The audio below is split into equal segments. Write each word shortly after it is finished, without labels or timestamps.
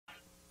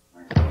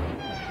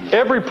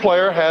Every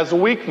player has a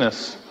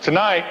weakness.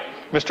 Tonight,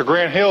 Mr.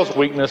 Grant Hill's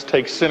weakness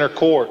takes center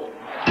court.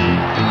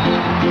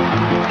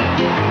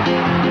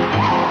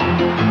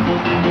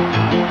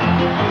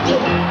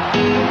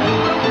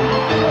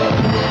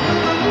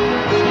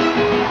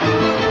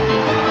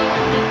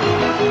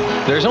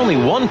 There's only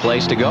one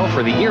place to go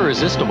for the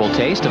irresistible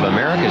taste of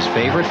America's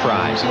favorite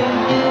fries.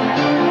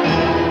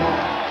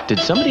 Did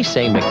somebody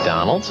say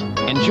McDonald's?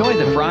 Enjoy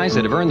the fries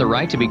that have earned the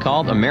right to be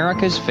called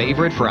America's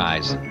favorite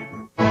fries.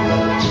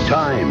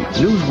 Time,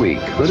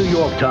 Newsweek, the New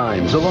York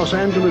Times, the Los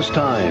Angeles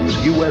Times,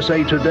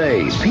 USA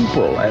Today,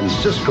 People, and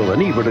Siskel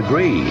and Ebert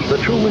agree. The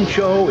Truman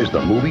Show is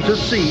the movie to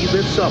see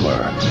this summer.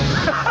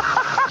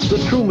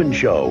 The Truman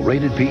Show,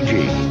 rated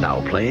PG,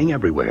 now playing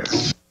everywhere.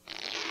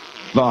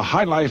 The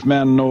High Life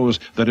man knows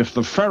that if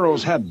the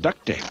pharaohs had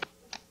duct tape,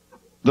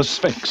 the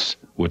Sphinx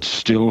would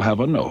still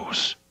have a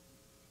nose.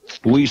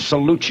 We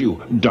salute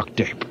you, duct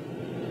tape.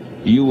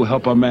 You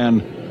help a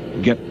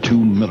man get to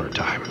Miller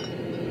time.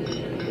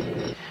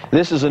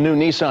 This is a new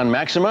Nissan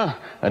Maxima,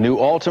 a new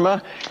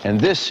Altima, and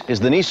this is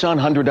the Nissan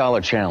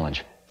 $100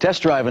 Challenge.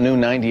 Test drive a new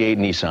 98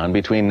 Nissan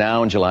between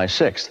now and July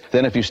 6th.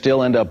 Then if you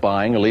still end up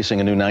buying or leasing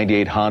a new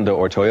 98 Honda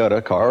or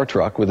Toyota car or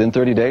truck within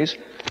 30 days,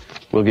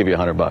 we'll give you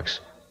 $100.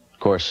 Of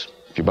course,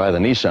 if you buy the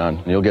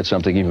Nissan, you'll get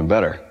something even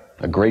better,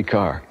 a great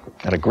car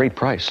at a great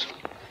price.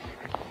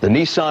 The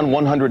Nissan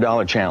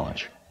 $100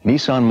 Challenge.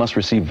 Nissan must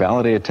receive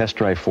validated test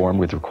drive form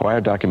with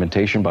required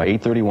documentation by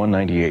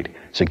 8/31/98.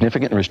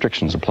 Significant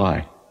restrictions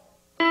apply.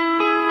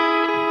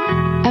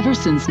 Ever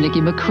since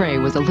Nikki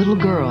McCrae was a little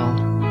girl,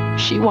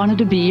 she wanted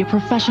to be a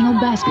professional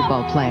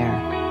basketball player.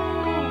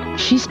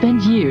 She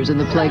spent years in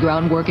the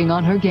playground working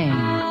on her game,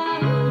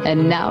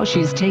 and now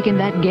she's taken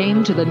that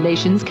game to the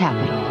nation's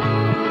capital.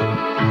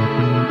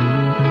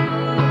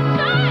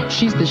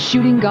 She's the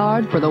shooting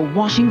guard for the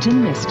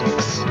Washington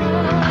Mystics.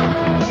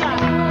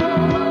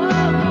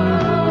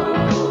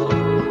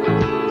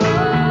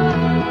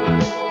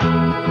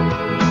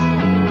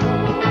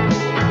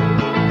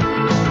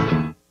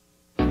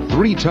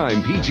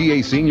 Three-time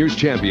PGA Seniors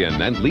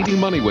champion and leading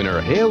money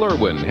winner Hale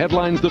Irwin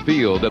headlines the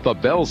field at the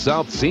Bell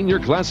South Senior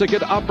Classic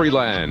at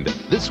Opryland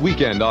this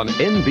weekend on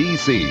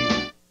NBC.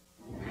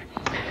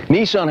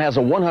 Nissan has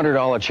a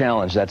 $100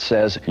 challenge that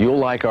says you'll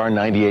like our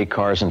 98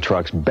 cars and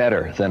trucks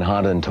better than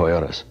Honda and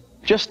Toyotas.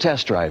 Just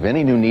test drive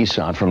any new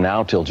Nissan from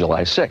now till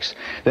July 6th.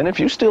 Then if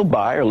you still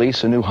buy or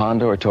lease a new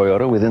Honda or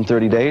Toyota within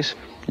 30 days,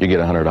 you get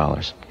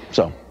 $100.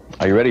 So,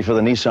 are you ready for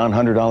the Nissan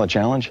 $100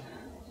 challenge?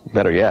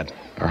 Better yet,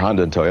 our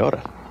Honda and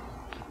Toyota.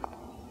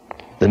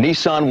 The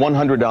Nissan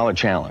 $100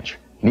 Challenge.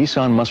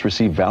 Nissan must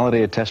receive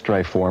validated test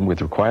drive form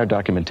with required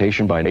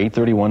documentation by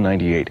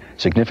 8/31/98.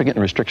 Significant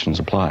restrictions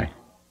apply.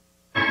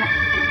 Take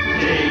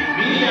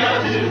me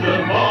out to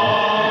the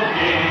ball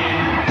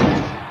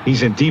game.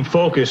 He's in deep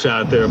focus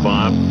out there,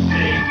 Bob.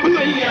 Take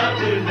me out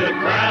to the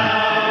crowd.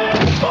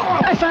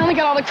 I finally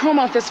got all the chrome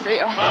off this for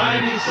you.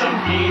 Find me some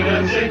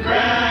peanuts and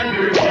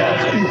crackers.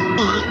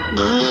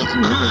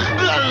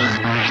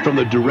 From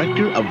the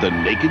director of The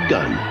Naked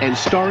Gun and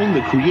starring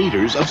the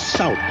creators of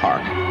South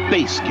Park,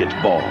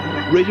 Basketball,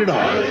 rated R.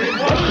 1,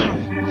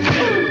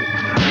 2,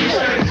 3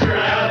 strikes are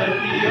out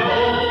at the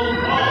old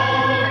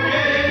ball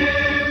game.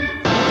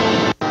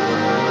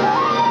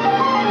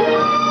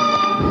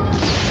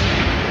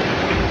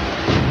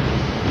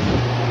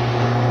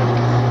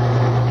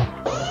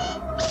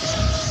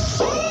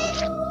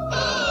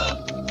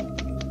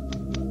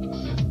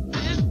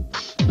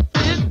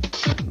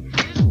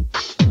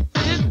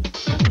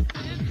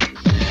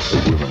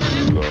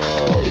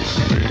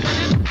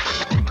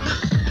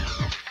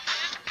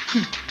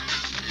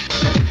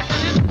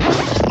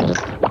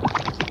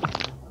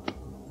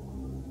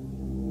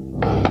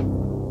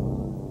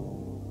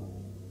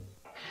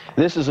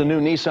 This is a new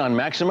Nissan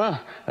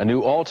Maxima, a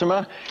new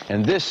Altima,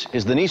 and this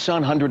is the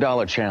Nissan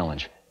 $100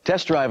 Challenge.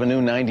 Test drive a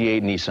new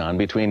 98 Nissan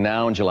between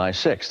now and July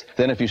 6th.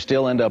 Then if you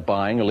still end up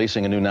buying or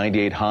leasing a new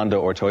 98 Honda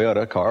or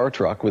Toyota car or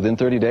truck within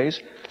 30 days,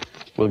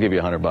 we'll give you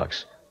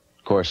 $100.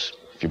 Of course,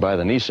 if you buy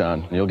the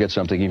Nissan, you'll get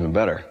something even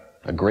better,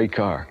 a great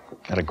car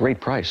at a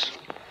great price.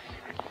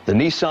 The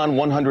Nissan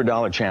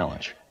 $100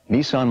 Challenge.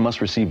 Nissan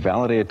must receive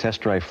validated test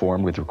drive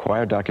form with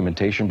required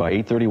documentation by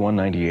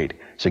 8/31/98.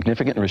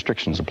 Significant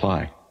restrictions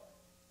apply.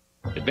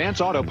 Advance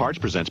Auto Parts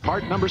presents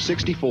part number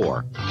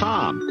 64.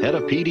 Tom, head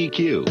of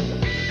PDQ.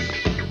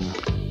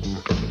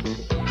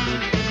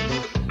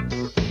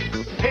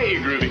 Hey,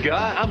 groovy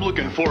guy, I'm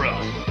looking for a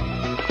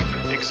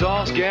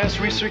exhaust gas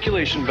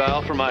recirculation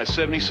valve for my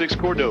 76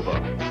 Cordova.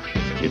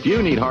 If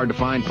you need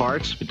hard-to-find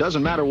parts, it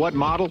doesn't matter what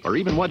model or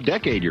even what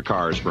decade your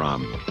car is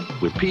from.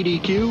 With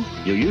PDQ,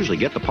 you'll usually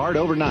get the part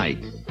overnight.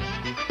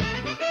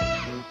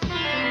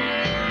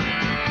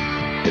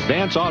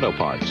 Advance Auto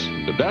Parts.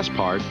 The best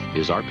part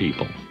is our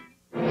people.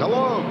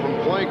 Hello from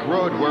Plank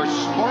Road, where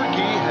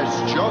Sparky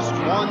has just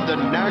won the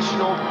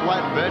National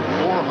Flatbed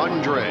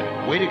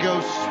 400. Way to go,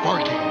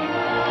 Sparky.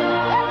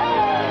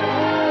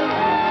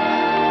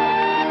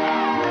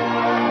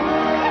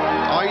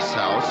 Ice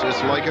House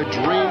is like a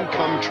dream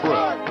come true.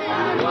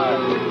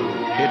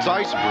 It's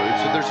ice brewed,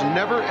 so there's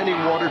never any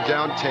watered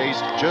down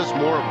taste, just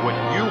more of what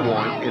you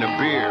want in a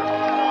beer.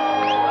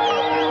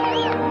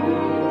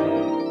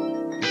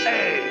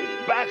 Hey,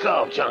 back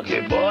off,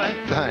 chunky boy.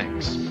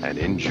 Thanks, and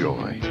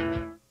enjoy.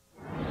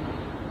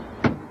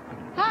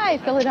 Hi,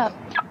 fill it up.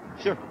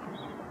 Sure.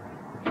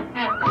 Danger,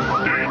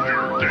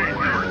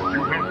 danger.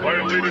 You have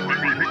violated the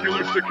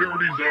vehicular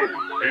security zone.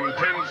 In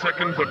 10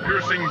 seconds, a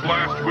piercing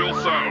blast will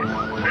sound.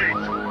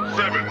 8,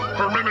 7,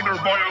 perimeter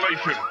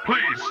violation.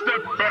 Please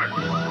step back.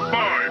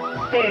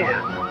 5, 4,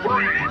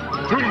 3,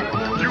 2,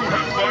 you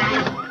have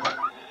violated.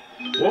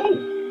 Whoa.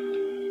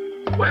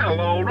 Well,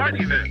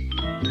 alrighty then.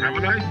 Have a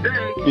nice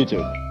day. You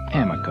too.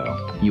 Amoco.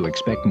 You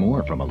expect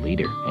more from a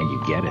leader, and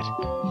you get it.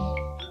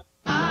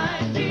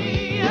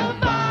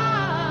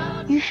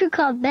 You should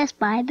call Best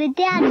Buy the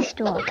Daddy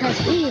Store, because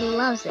he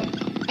loves it.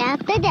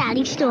 At the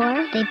Daddy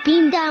Store, they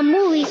beam down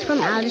movies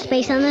from outer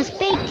space on this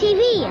big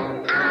TV.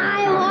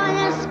 I want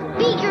a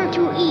speaker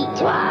to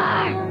eat.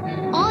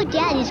 All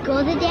daddies go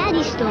to the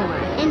Daddy Store,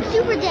 and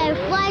Super Dad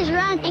flies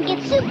around and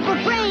gets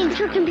super brains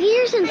for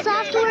computers and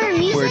software and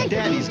music. Where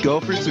daddies go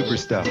for super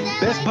stuff.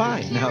 Best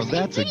Buy. Now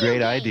that's a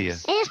great idea.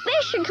 And a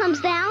spaceship comes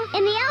down,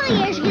 and the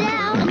alligators get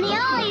out, and they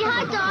all eat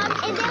hot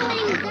dogs, and then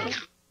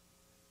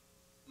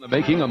when The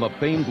making on the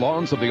famed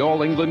lawns of the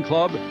All England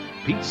Club,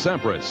 Pete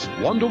Sampras,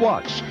 one to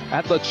watch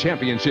at the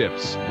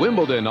Championships,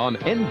 Wimbledon on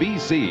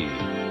NBC.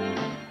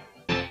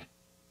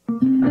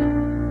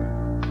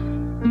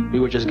 We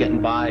were just getting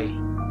by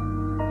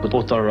with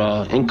both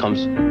our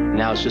incomes.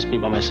 Now it's just me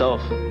by myself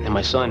and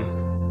my son.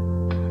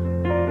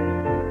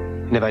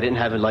 And if I didn't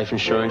have a life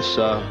insurance,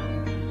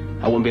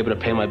 I wouldn't be able to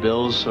pay my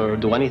bills or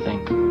do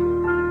anything.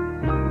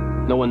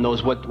 No one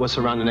knows what's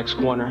around the next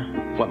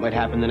corner, what might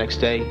happen the next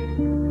day.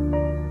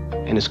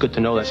 And it's good to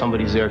know that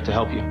somebody's there to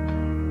help you.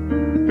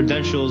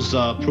 Credentials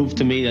prove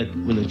to me that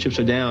when the chips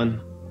are down,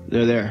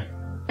 they're there.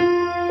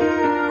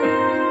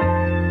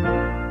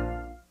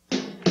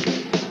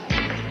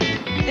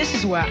 This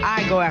is where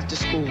I go after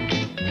school.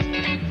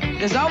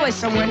 There's always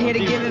someone here to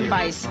give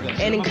advice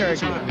and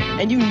encouragement,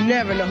 and you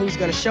never know who's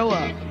gonna show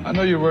up. I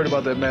know you're worried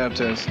about that math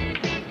test,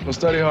 but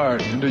study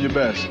hard and do your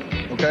best,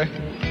 okay?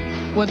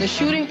 Whether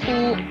shooting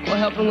pool or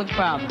helping with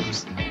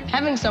problems,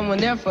 having someone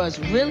there for us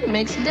really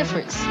makes a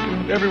difference.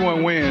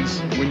 Everyone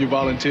wins when you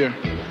volunteer.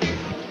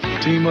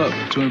 Team up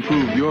to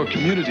improve your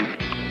community.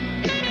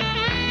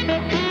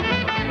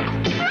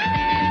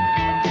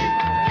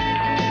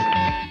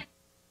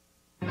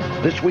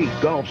 This week,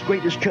 golf's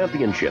greatest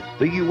championship,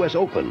 the U.S.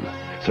 Open.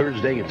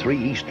 Thursday at 3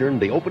 Eastern,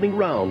 the opening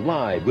round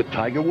live with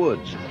Tiger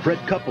Woods, Fred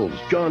Couples,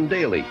 John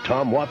Daly,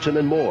 Tom Watson,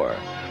 and more.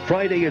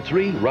 Friday at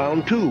 3,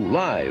 round 2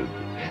 live.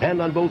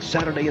 And on both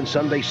Saturday and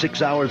Sunday,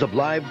 6 hours of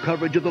live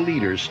coverage of the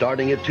leaders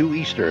starting at 2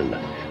 Eastern.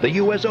 The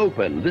U.S.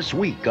 Open this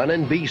week on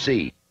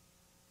NBC.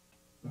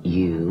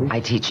 I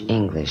teach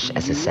English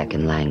as a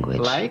second language.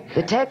 Like?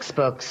 The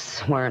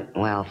textbooks weren't,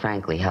 well,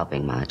 frankly,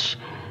 helping much.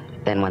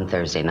 Then one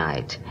Thursday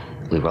night,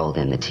 we rolled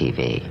in the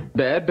TV.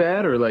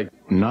 Bad, or like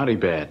naughty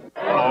bad?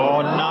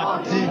 Oh,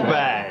 not too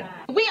bad.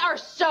 We are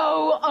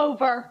so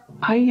over.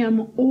 I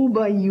am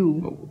over you.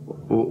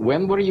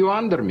 When were you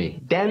under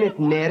me? Damn it,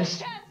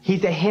 nurse.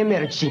 He's a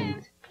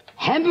hemorrhaging.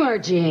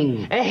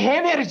 Hemorrhaging. A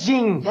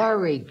hemorrhaging.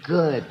 Very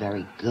good,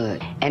 very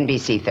good.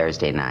 NBC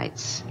Thursday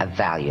nights, a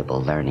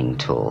valuable learning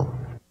tool.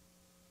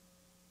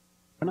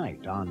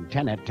 Tonight on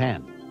 10 at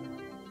 10.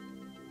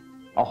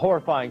 A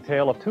horrifying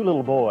tale of two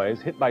little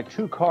boys hit by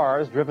two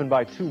cars driven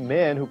by two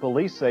men who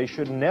police say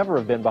should never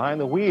have been behind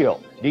the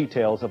wheel.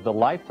 Details of the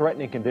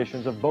life-threatening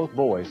conditions of both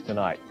boys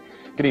tonight.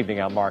 Good evening,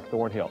 I'm Mark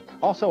Thornhill.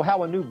 Also,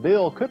 how a new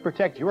bill could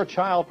protect your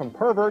child from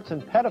perverts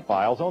and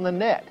pedophiles on the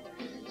net.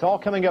 It's all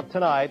coming up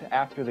tonight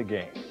after the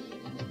game.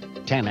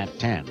 10 at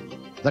 10.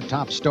 The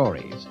top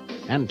stories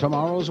and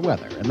tomorrow's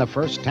weather in the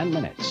first 10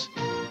 minutes.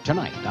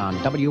 Tonight on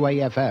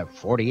WAFF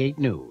 48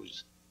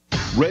 News.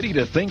 Ready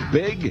to think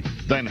big?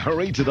 Then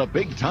hurry to the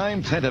Big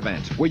Time Tent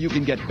Event, where you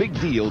can get big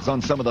deals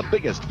on some of the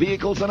biggest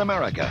vehicles in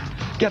America.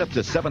 Get up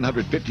to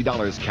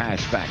 $750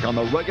 cash back on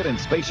the rugged and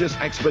spacious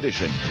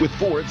Expedition with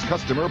Ford's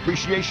Customer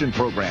Appreciation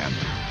Program.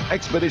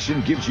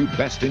 Expedition gives you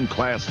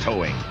best-in-class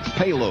towing,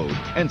 payload,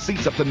 and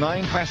seats up to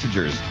 9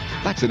 passengers.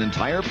 That's an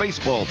entire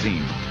baseball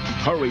team.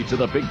 Hurry to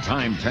the Big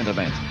Time Tent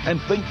Event and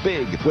think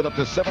big with up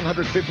to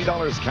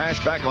 $750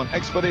 cash back on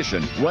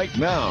Expedition right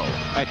now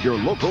at your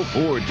local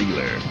Ford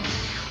dealer.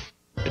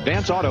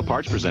 Advance Auto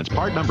Parts presents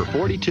part number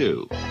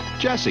 42.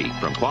 Jesse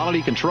from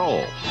Quality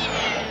Control.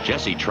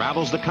 Jesse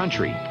travels the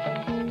country.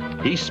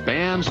 He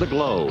spans the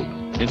globe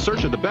in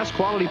search of the best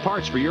quality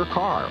parts for your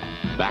car.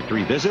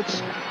 Factory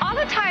visits.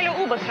 Alle Teile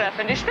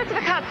übertreffen die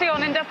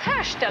Spezifikationen des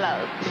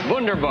Herstellers.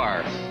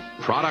 Wunderbar.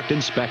 Product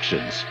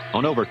inspections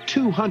on over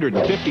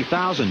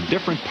 250,000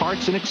 different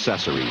parts and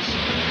accessories.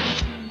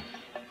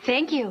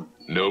 Thank you.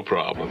 No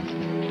problem.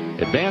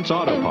 Advance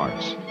Auto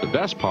Parts. The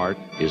best part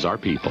is our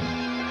people.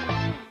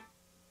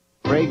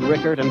 Craig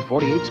Rickard and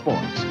 48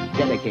 Sports.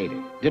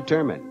 Dedicated,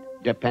 determined,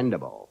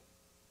 dependable.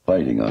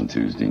 fighting on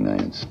Tuesday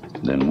nights.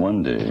 Then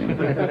one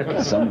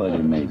day,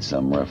 somebody made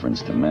some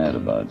reference to Matt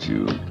about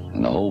you,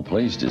 and the whole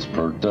place just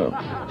perked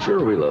up.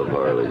 Sure, we love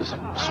Harleys,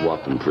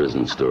 swapping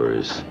prison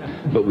stories,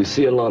 but we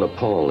see a lot of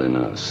Paul in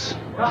us.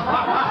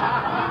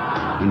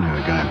 I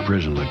knew a guy in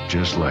prison looked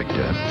just like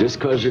that. Just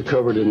because you're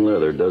covered in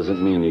leather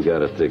doesn't mean you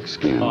got a thick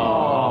skin.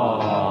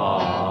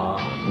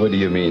 Aww. What do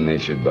you mean they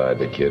should buy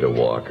the kid a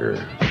walker?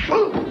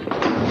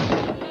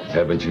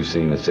 Haven't you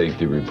seen the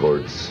safety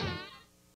reports?